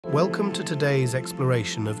Welcome to today's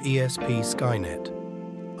exploration of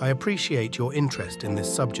Esp-Skainet. I appreciate your interest in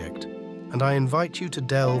this subject, and I invite you to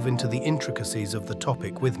delve into the intricacies of the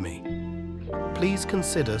topic with me. Please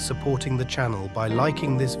consider supporting the channel by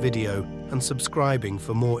liking this video and subscribing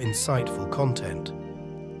for more insightful content.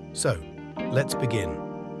 So, let's begin.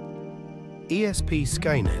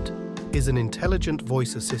 Esp-Skainet is an intelligent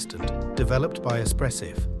voice assistant developed by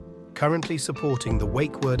Espressif, currently supporting the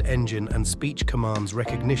wake word engine and speech commands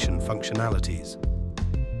recognition functionalities.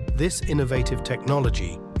 This innovative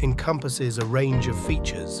technology encompasses a range of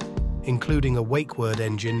features, including a wake word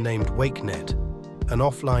engine named WakeNet, an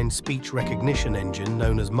offline speech recognition engine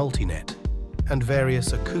known as Multinet, and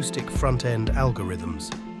various acoustic front-end algorithms.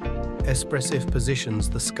 Espressif positions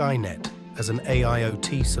the Skynet as an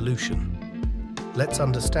AIoT solution. Let's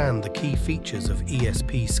understand the key features of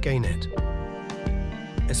Esp-Skainet.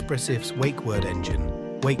 Espressif's wake word engine,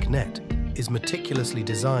 WakeNet, is meticulously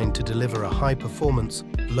designed to deliver a high-performance,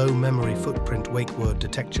 low-memory footprint wake word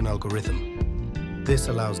detection algorithm. This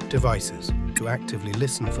allows devices to actively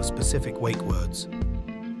listen for specific wake words.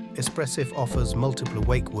 Espressif offers multiple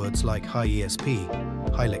wake words like high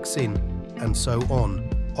ESP, high lexin, and so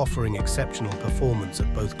on, offering exceptional performance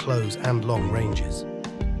at both close and long ranges.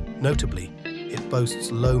 Notably, it boasts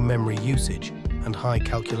low memory usage and high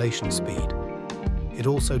calculation speed. It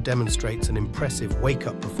also demonstrates an impressive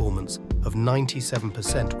wake-up performance of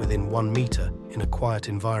 97% within 1 meter in a quiet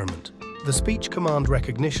environment. The speech command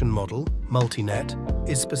recognition model, Multinet,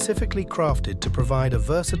 is specifically crafted to provide a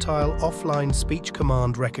versatile offline speech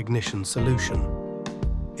command recognition solution.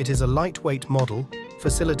 It is a lightweight model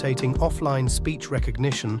facilitating offline speech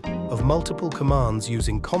recognition of multiple commands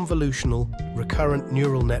using convolutional, recurrent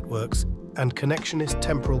neural networks and connectionist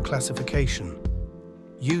temporal classification.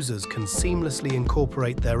 Users can seamlessly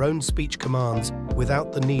incorporate their own speech commands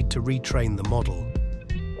without the need to retrain the model.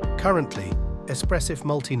 Currently, Espressif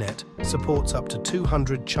Multinet supports up to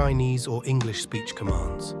 200 Chinese or English speech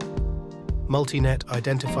commands. Multinet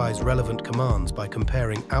identifies relevant commands by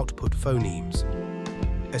comparing output phonemes.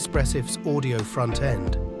 Espressif's audio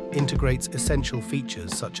front-end integrates essential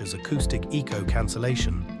features such as acoustic echo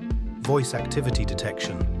cancellation, voice activity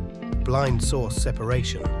detection, blind source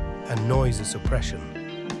separation, and noise suppression.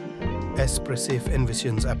 Espressif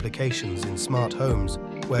envisions applications in smart homes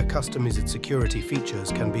where customized security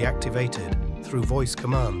features can be activated through voice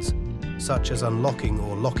commands, such as unlocking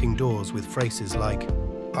or locking doors with phrases like,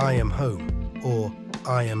 "I am home" or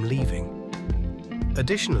 "I am leaving."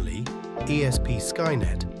 Additionally,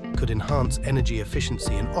 Esp-Skainet could enhance energy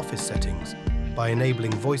efficiency in office settings by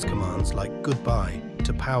enabling voice commands like "goodbye"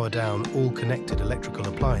 to power down all connected electrical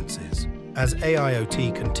appliances. As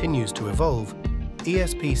AIoT continues to evolve,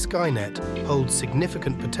 Esp-Skainet holds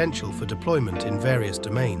significant potential for deployment in various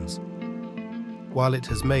domains. While it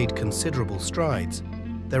has made considerable strides,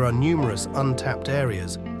 there are numerous untapped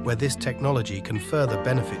areas where this technology can further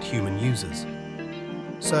benefit human users.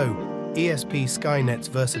 So, Esp-Skainet's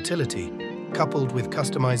versatility, coupled with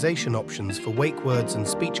customization options for wake words and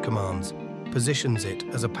speech commands, positions it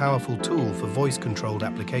as a powerful tool for voice-controlled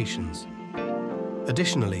applications.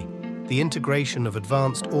 Additionally, the integration of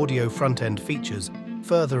advanced audio front-end features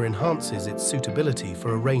further enhances its suitability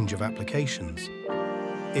for a range of applications.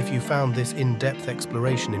 If you found this in-depth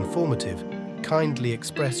exploration informative, kindly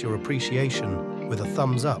express your appreciation with a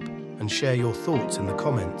thumbs up and share your thoughts in the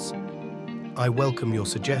comments. I welcome your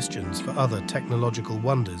suggestions for other technological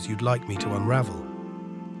wonders you'd like me to unravel.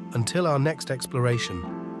 Until our next exploration,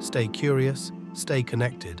 stay curious, stay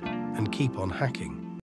connected, and keep on hacking.